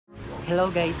Hello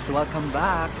guys, welcome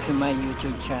back to my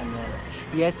YouTube channel.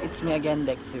 Yes, it's me again,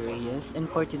 Dexter Reyes, and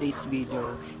for today's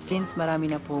video, since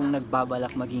marami na pong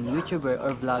nagbabalak maging YouTuber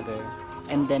or vlogger,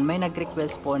 and then may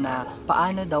nag-request po na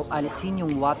paano daw alisin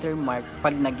yung watermark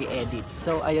pag nag-i-edit.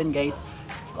 So ayun guys,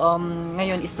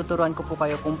 ngayon istuturuan ko po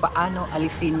kayo kung paano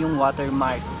alisin yung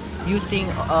watermark using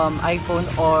iPhone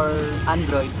or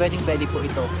Android. Pwede po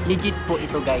ito, legit po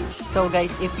ito guys. So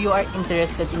guys, if you are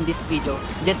interested in this video,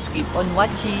 just keep on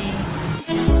watching.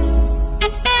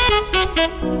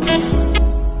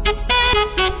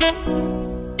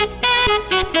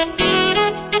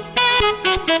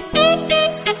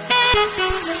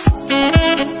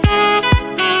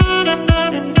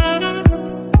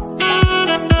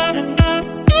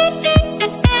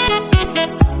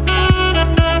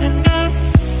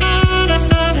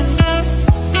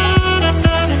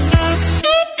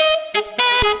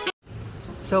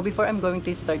 So before I'm going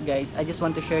to start guys, I just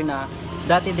want to share na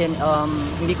dati din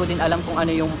hindi ko din alam kung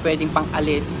ano yung pwedeng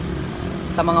pang-alis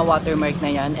sa mga watermark na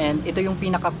yan, and ito yung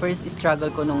pinaka first struggle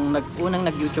ko nung unang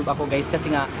nag-YouTube ako guys,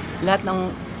 kasi nga lahat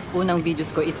ng unang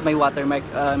videos ko is may watermark.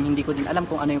 Hindi ko din alam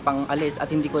kung ano yung pang-alis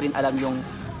at hindi ko rin alam yung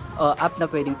app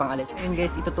na pwedeng pang-alis. And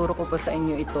guys, ituturo ko po sa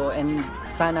inyo ito, and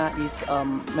sana is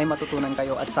may matutunan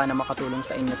kayo at sana makatulong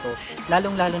sa inyo to,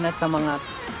 lalong-lalo na sa mga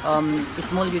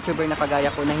small YouTuber na kagaya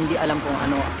ko na hindi alam kung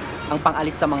ano ang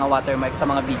pang-alis sa mga watermark sa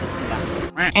mga videos nila.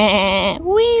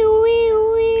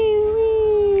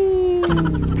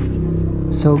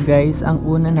 So guys, ang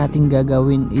una nating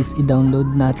gagawin is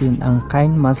i-download natin ang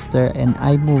Kinemaster and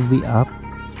Imovie app.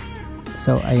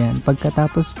 So ayan,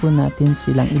 pagkatapos po natin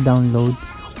silang i-download,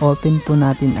 open po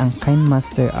natin ang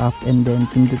Kinemaster app and then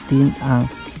pindutin ang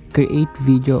create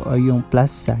video or yung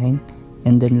plus sign,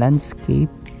 and then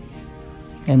landscape,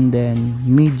 and then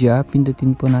media,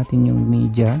 pindutin po natin yung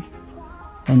media,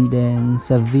 and then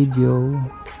sa video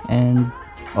and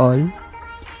all,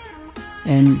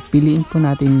 and piliin po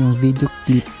natin yung video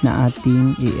clip na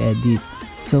ating i-edit.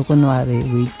 So kunwari,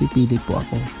 wait, pipili po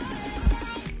ako.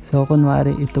 So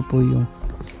kunwari, ito po yung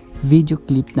video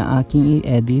clip na aking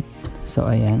i-edit. So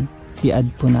ayan,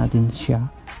 i-add po natin siya,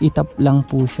 itap lang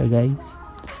po siya guys,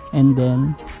 and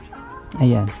then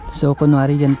ayan, so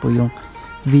kunwari yan po yung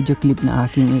video clip na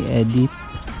aking i-edit.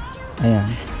 Ayan,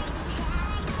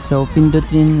 so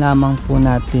pindutin lamang po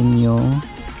natin yung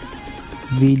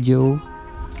video,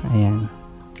 ayan,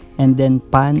 and then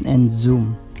pan and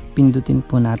zoom, pindutin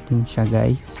po natin siya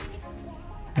guys.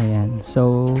 Ayan,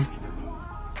 so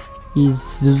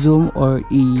i-zoom or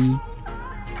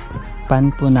pan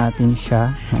po natin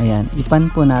siya. Ayan, ipan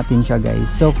po natin siya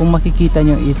guys. So kung makikita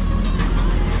nyo is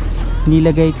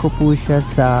nilagay ko po siya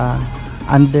sa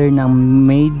under ng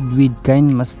made with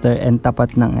Kinemaster and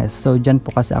tapat ng S. So dyan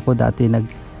po kasi ako dati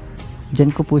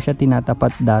dyan ko po siya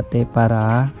tinatapat dati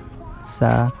para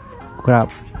sa crop.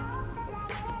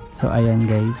 So ayan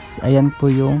guys, ayan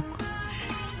po yung,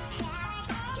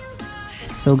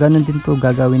 so ganun din po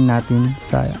gagawin natin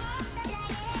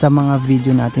sa mga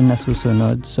video natin na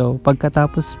susunod. So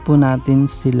pagkatapos po natin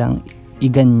silang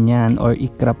iganyan or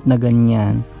i-crop na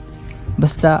ganyan,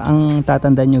 basta ang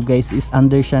tatandaan nyo guys is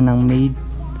under siya ng made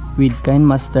with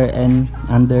Kinemaster and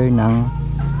under ng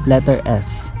letter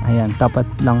S. Ayan, tapat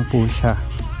lang po siya.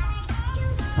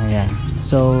 Ayan,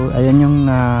 so ayan yung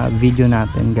video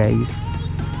natin guys.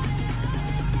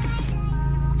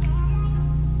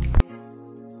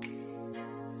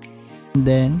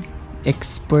 Then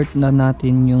export na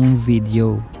natin yung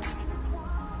video.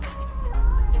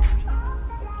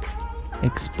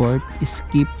 Export,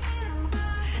 skip.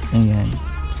 Ayan,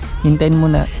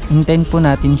 hintayin po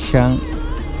natin siyang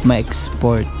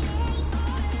ma-export.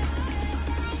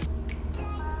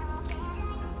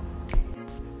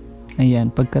 Ayan,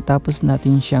 pagkatapos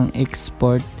natin siyang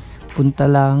export, punta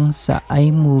lang sa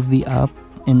iMovie app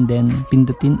and then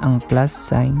pindutin ang plus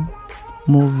sign,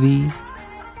 movie,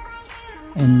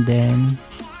 and then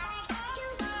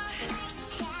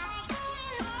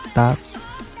tap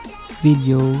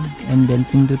video, and then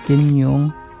pindutin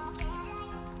yung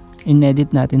inedit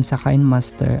natin sa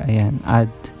Kinemaster. Ayan,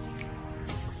 add,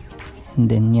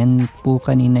 and then yan po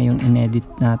kanina yung inedit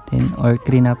natin or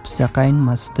cleanup sa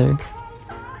Kinemaster.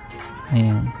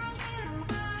 Ayan,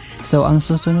 so ang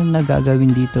susunod na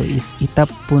gagawin dito is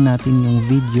itap po natin yung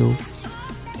video.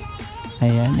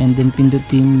 Ayan, and then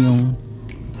pindutin yung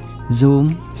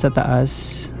zoom sa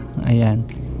taas. Ayan,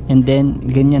 and then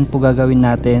ganyan po gagawin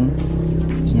natin.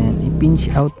 Ayan,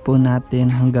 i-pinch out po natin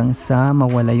hanggang sa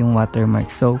mawala yung watermark.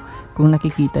 So kung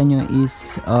nakikita nyo is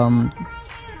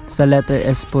sa letter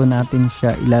S po natin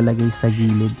siya ilalagay sa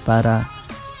gilid para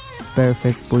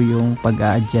perfect po yung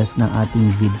pag-a-adjust ng ating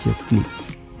video clip.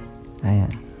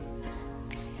 Ayan.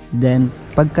 Then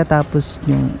pagkatapos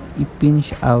yung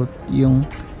i-pinch out yung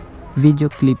video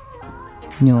clip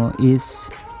nyo is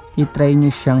i-try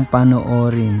nyo siyang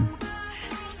panoorin.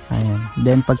 Ayan.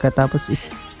 Then pagkatapos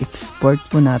is export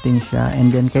po natin siya,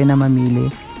 and then kayo na mamili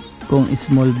kung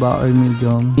small ba or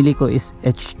medium. Pili ko is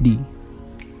HD.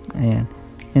 Ayan.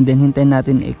 And then hintayin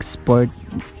natin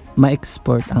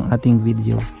ma-export ang ating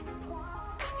video.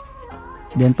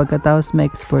 Then pagkatapos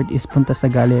ma-export is punta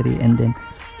sa gallery, and then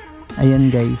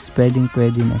ayan guys, pwede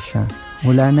na siya.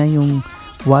 Wala na yung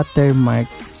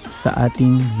watermark sa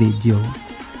ating video.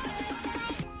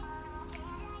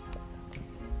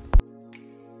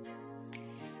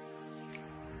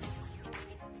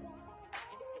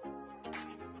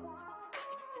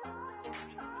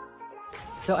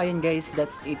 So ayun guys,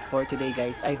 that's it for today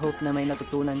guys. I hope na may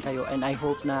natutunan kayo, and I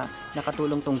hope na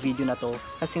nakatulong tong video na to.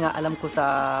 Kasi nga alam ko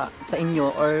sa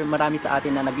inyo or marami sa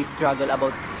atin na nag-struggle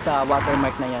about sa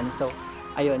watermark na yan. So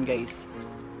ayun guys,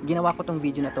 ginawa ko tong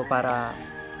video na to para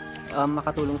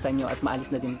makatulong sa inyo at maalis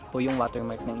na din po yung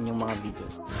watermark ng inyong mga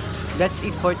videos. That's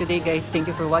it for today guys. Thank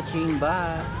you for watching.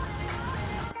 Bye!